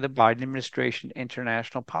approach for the Biden administration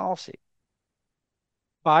international policy.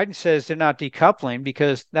 Biden says they're not decoupling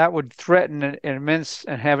because that would threaten an immense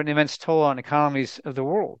and have an immense toll on economies of the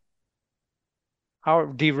world.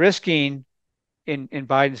 However, de-risking in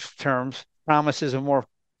Biden's terms promises a more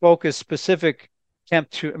focused, specific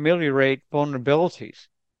attempt to ameliorate vulnerabilities.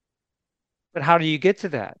 But how do you get to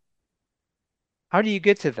that? How do you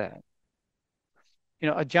get to that? You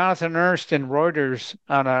know, Jonathan Ernst in Reuters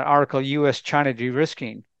on an article, U.S.-China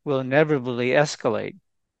de-risking will inevitably escalate,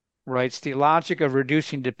 writes, the logic of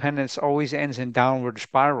reducing dependence always ends in downward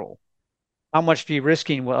spiral. How much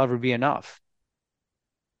de-risking will ever be enough?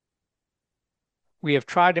 We have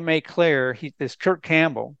tried to make clear, this Kurt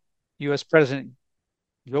Campbell, U.S. President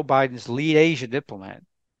Joe Biden's lead Asia diplomat,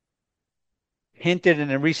 hinted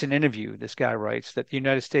in a recent interview, this guy writes, that the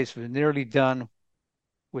United States was nearly done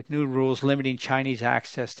with new rules limiting Chinese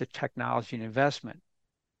access to technology and investment.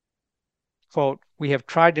 Quote, "We have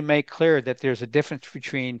tried to make clear that there's a difference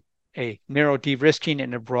between a narrow de-risking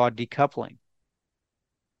and a broad decoupling.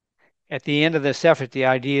 At the end of this effort, the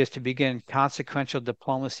idea is to begin consequential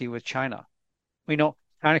diplomacy with China." We know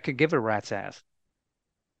China could give a rat's ass.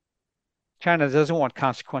 China doesn't want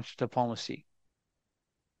consequential diplomacy.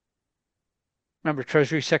 Remember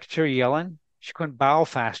Treasury Secretary Yellen? She couldn't bow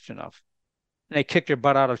fast enough. And they kicked her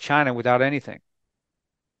butt out of China without anything.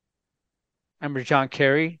 Remember John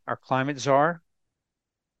Kerry, our climate czar?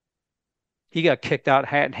 He got kicked out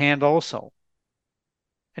hat in hand also.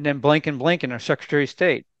 And then Blinken, our Secretary of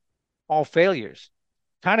State. All failures.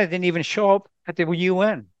 China didn't even show up at the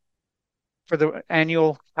UN for the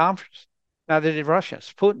annual conference. Neither did Russia.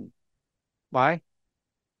 It's Putin. Why?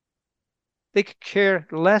 They could care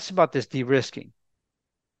less about this de-risking.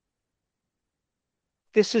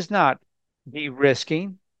 This is not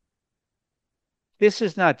de-risking. This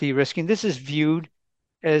is not de-risking. This is viewed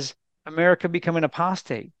as America becoming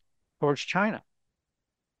apostate towards China.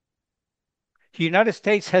 The United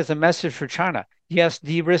States has a message for China. Yes,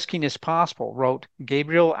 de-risking is possible, wrote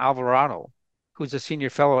Gabriel Alvarado, who's a senior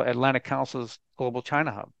fellow at Atlantic Council's Global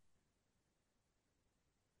China Hub.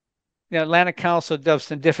 The Atlantic Council does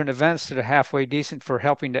some different events that are halfway decent for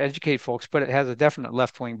helping to educate folks, but it has a definite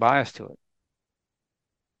left-wing bias to it.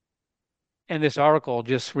 And this article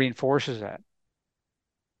just reinforces that.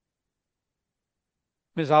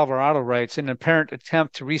 Ms. Alvarado writes, in an apparent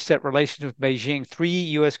attempt to reset relations with Beijing, 3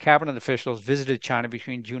 U.S. cabinet officials visited China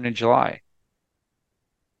between June and July.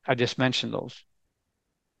 I just mentioned those.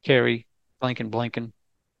 Kerry, Blinken,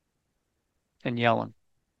 and Yellen.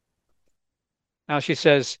 Now she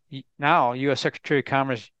says, now U.S. Secretary of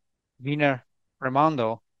Commerce Gina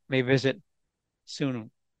Raimondo may visit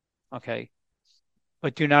soon. Okay.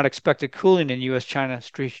 But do not expect a cooling in U.S.-China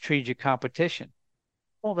strategic competition.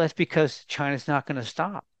 Well, that's because China's not going to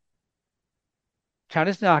stop.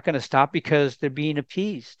 China's not going to stop because they're being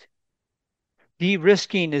appeased.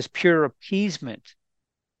 De-risking is pure appeasement.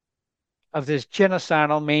 of this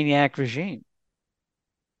genocidal maniac regime.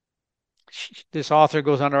 This author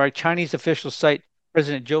goes on to write, Chinese officials cite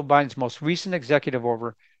President Joe Biden's most recent executive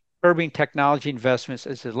order curbing technology investments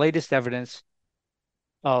as the latest evidence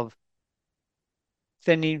of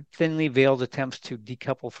thinly veiled attempts to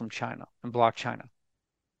decouple from China and block China.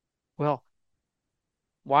 Well,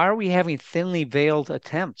 why are we having thinly veiled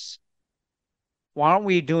attempts? Why aren't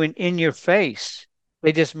we doing in your face?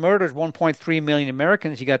 They just murdered 1.3 million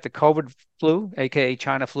Americans. You got the COVID flu, aka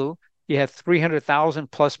China flu. You have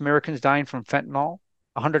 300,000 plus Americans dying from fentanyl,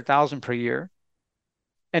 100,000 per year.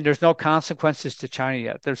 And there's no consequences to China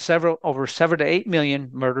yet. There's over 7 to 8 million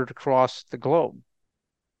murdered across the globe.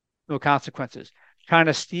 No consequences.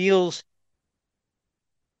 China steals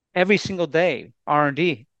every single day,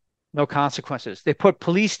 R&D, no consequences. They put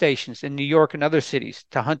police stations in New York and other cities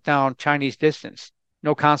to hunt down Chinese dissidents,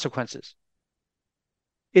 no consequences.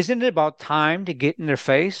 Isn't it about time to get in their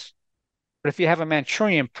face? But if you have a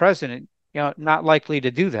Manchurian president, not likely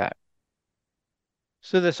to do that.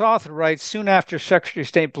 So this author writes, soon after Secretary of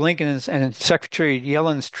State Blinken's and Secretary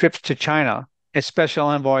Yellen's trips to China, and Special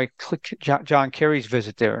Envoy John Kerry's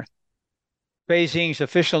visit there, Beijing's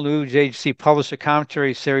official news agency published a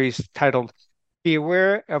commentary series titled, Be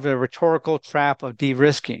Aware of the Rhetorical Trap of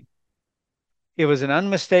De-Risking. It was an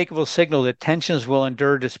unmistakable signal that tensions will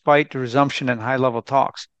endure despite the resumption in high-level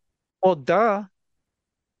talks. Well, duh.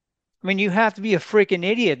 I mean, you have to be a freaking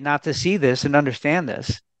idiot not to see this and understand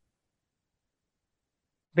this.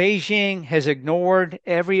 Beijing has ignored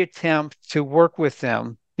every attempt to work with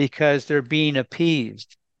them because they're being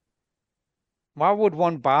appeased. Why would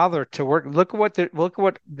one bother to work? Look at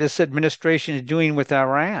what this administration is doing with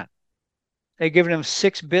Iran. They've given them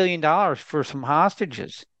 $6 billion for some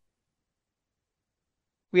hostages.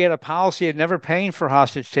 We had a policy of never paying for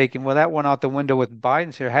hostage taking. Well, that went out the window with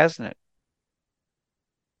Biden's here, hasn't it?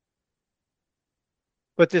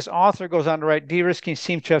 But this author goes on to write, de-risking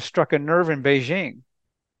seems to have struck a nerve in Beijing.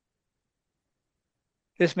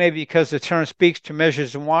 This may be because the term speaks to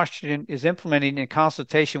measures Washington is implementing in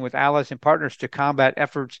consultation with allies and partners to combat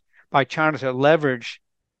efforts by China to leverage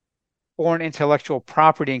foreign intellectual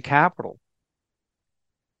property and capital.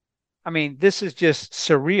 I mean, this is just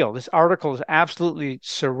surreal. This article is absolutely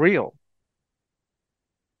surreal.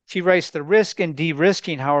 She writes, the risk in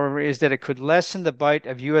de-risking, however, is that it could lessen the bite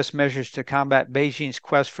of U.S. measures to combat Beijing's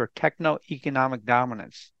quest for techno-economic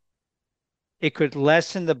dominance. It could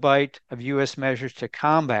lessen the bite of U.S. measures to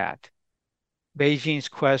combat Beijing's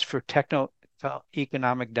quest for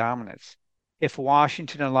techno-economic dominance if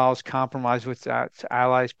Washington allows compromise with its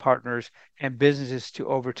allies, partners, and businesses to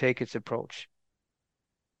overtake its approach.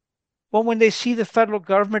 Well, when they see the federal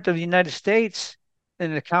government of the United States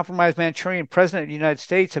and the compromised Manchurian president of the United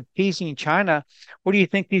States appeasing China, what do you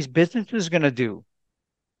think these businesses are going to do?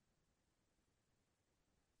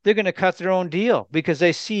 They're going to cut their own deal because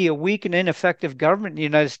they see a weak and ineffective government in the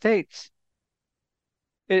United States.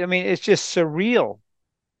 I mean, it's just surreal.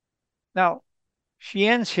 Now, she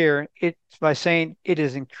ends here by saying it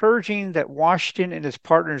is encouraging that Washington and its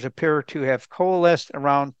partners appear to have coalesced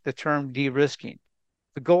around the term de-risking.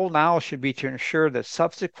 The goal now should be to ensure that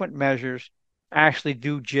subsequent measures actually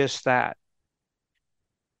do just that.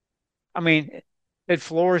 I mean, it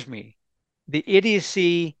floors me. The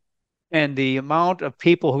idiocy and the amount of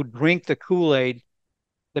people who drink the Kool-Aid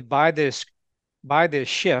that buy this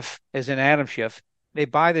Schiff, as an Adam Schiff, they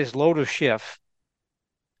buy this load of Schiff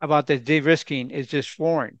about the de-risking is just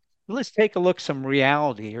flooring. Let's take a look at some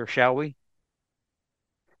reality here, shall we?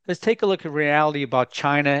 Let's take a look at reality about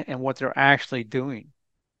China and what they're actually doing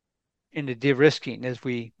in the de-risking as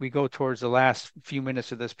we go towards the last few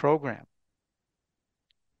minutes of this program.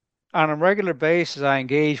 On a regular basis, I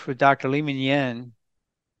engage with Dr. Li Minyan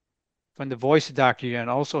from the Voice of Dr. Yan,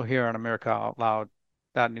 also here on America Out Loud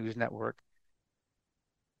 .news network.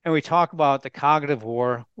 And we talk about the cognitive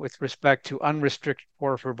war with respect to unrestricted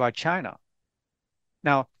warfare by China.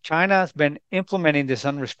 Now, China has been implementing this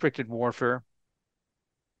unrestricted warfare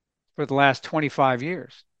for the last 25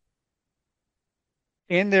 years.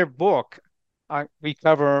 In their book, we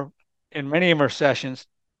cover in many of our sessions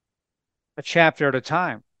a chapter at a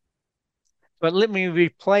time. But let me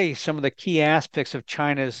replay some of the key aspects of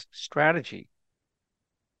China's strategy.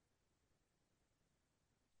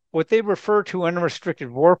 What they refer to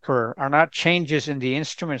unrestricted warfare are not changes in the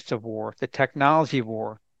instruments of war, the technology of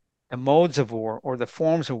war, the modes of war, or the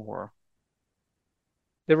forms of war.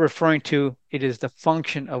 They're referring to it is the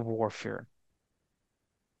function of warfare.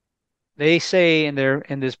 They say in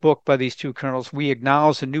this book by these two colonels, we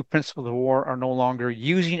acknowledge the new principles of war are no longer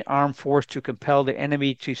using armed force to compel the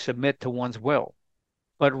enemy to submit to one's will,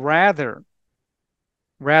 but rather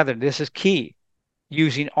Rather, this is key,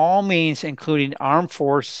 using all means, including armed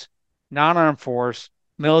force, non-armed force,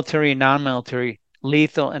 military and non-military,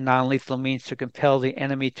 lethal and non-lethal means to compel the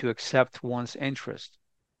enemy to accept one's interest.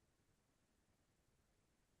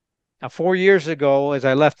 Now, 4 years ago, as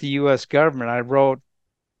I left the U.S. government, I wrote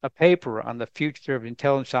a paper on the future of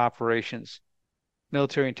intelligence operations,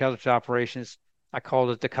 military intelligence operations. I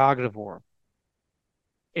called it the cognitive war.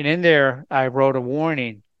 And in there, I wrote a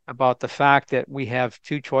warning about the fact that we have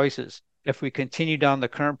two choices. If we continue down the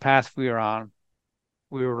current path we are on,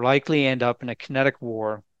 we will likely end up in a kinetic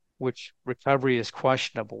war, which recovery is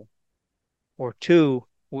questionable. Or two,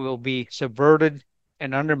 we will be subverted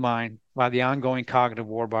and undermined by the ongoing cognitive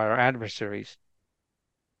war by our adversaries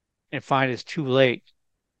and find it's too late.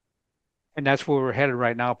 And that's where we're headed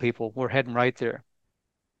right now, people. We're heading right there.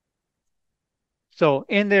 So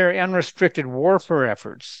in their unrestricted warfare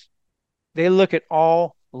efforts, they look at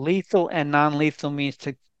all lethal and non-lethal means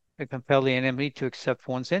to compel the enemy to accept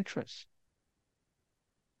one's interests.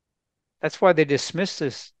 That's why they dismiss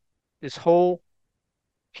this whole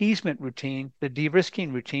appeasement routine, the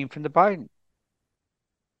de-risking routine from the Biden.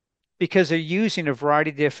 Because they're using a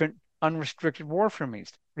variety of different unrestricted warfare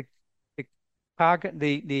means. The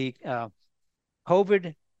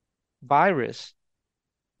COVID virus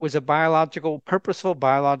was a purposeful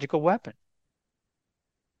biological weapon.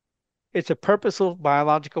 It's a purposeful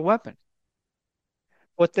biological weapon.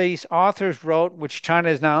 What these authors wrote, which China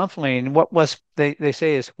is now implementing, they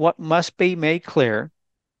say is what must be made clear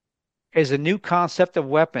is a new concept of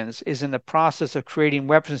weapons is in the process of creating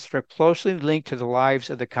weapons that are closely linked to the lives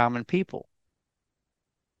of the common people.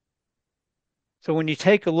 So when you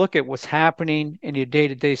take a look at what's happening in your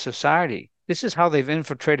day-to-day society, this is how they've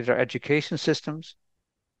infiltrated our education systems,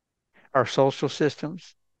 our social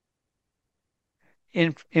systems,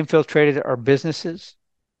 infiltrated our businesses.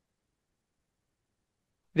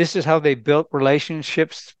 This is how they built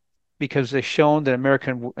relationships because they've shown that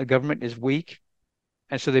American government is weak.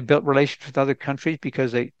 And so they built relations with other countries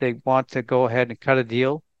because they want to go ahead and cut a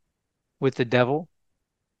deal with the devil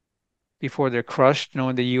before they're crushed,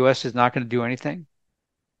 knowing the U.S. is not going to do anything.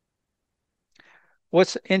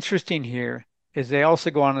 What's interesting here is they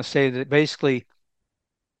also go on to say that basically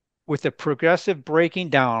with the progressive breaking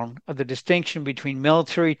down of the distinction between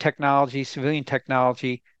military technology, civilian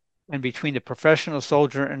technology, and between the professional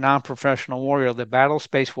soldier and non-professional warrior, the battle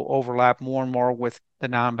space will overlap more and more with the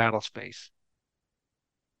non-battle space.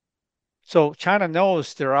 So China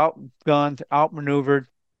knows they're outgunned, outmaneuvered,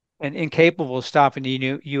 and incapable of stopping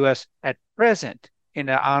the U.S. at present in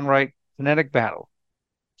an outright kinetic battle.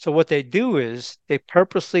 So what they do is they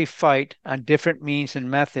purposely fight on different means and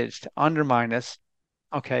methods to undermine us,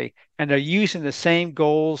 okay? And they're using the same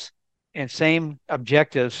goals and same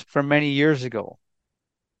objectives from many years ago.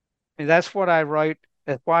 And that's what I write.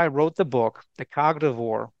 That's why I wrote the book, The Cognitive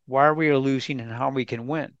War, Why We Are Losing and How We Can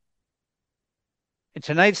Win. In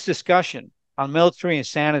tonight's discussion on military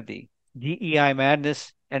insanity, DEI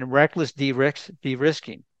madness, and reckless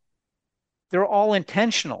de-risking, they're all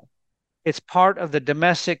intentional. It's part of the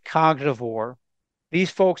domestic cognitive war. These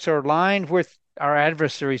folks are aligned with our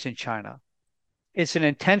adversaries in China. It's an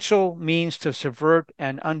intentional means to subvert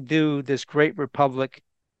and undo this great republic,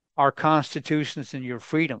 our constitutions, and your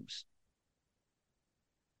freedoms.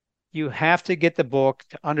 You have to get the book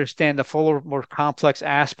to understand the fuller, more complex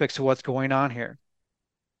aspects of what's going on here.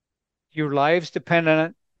 Your lives depend on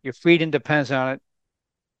it. Your freedom depends on it.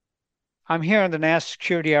 I'm here on the National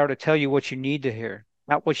Security Hour to tell you what you need to hear,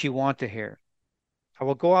 not what you want to hear. I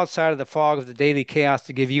will go outside of the fog of the daily chaos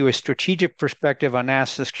to give you a strategic perspective on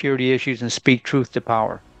national security issues and speak truth to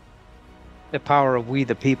power. The power of we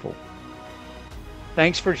the people.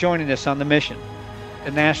 Thanks for joining us on the mission.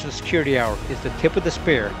 The National Security Hour is the tip of the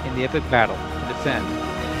spear in the epic battle to defend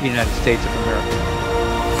the United States of America.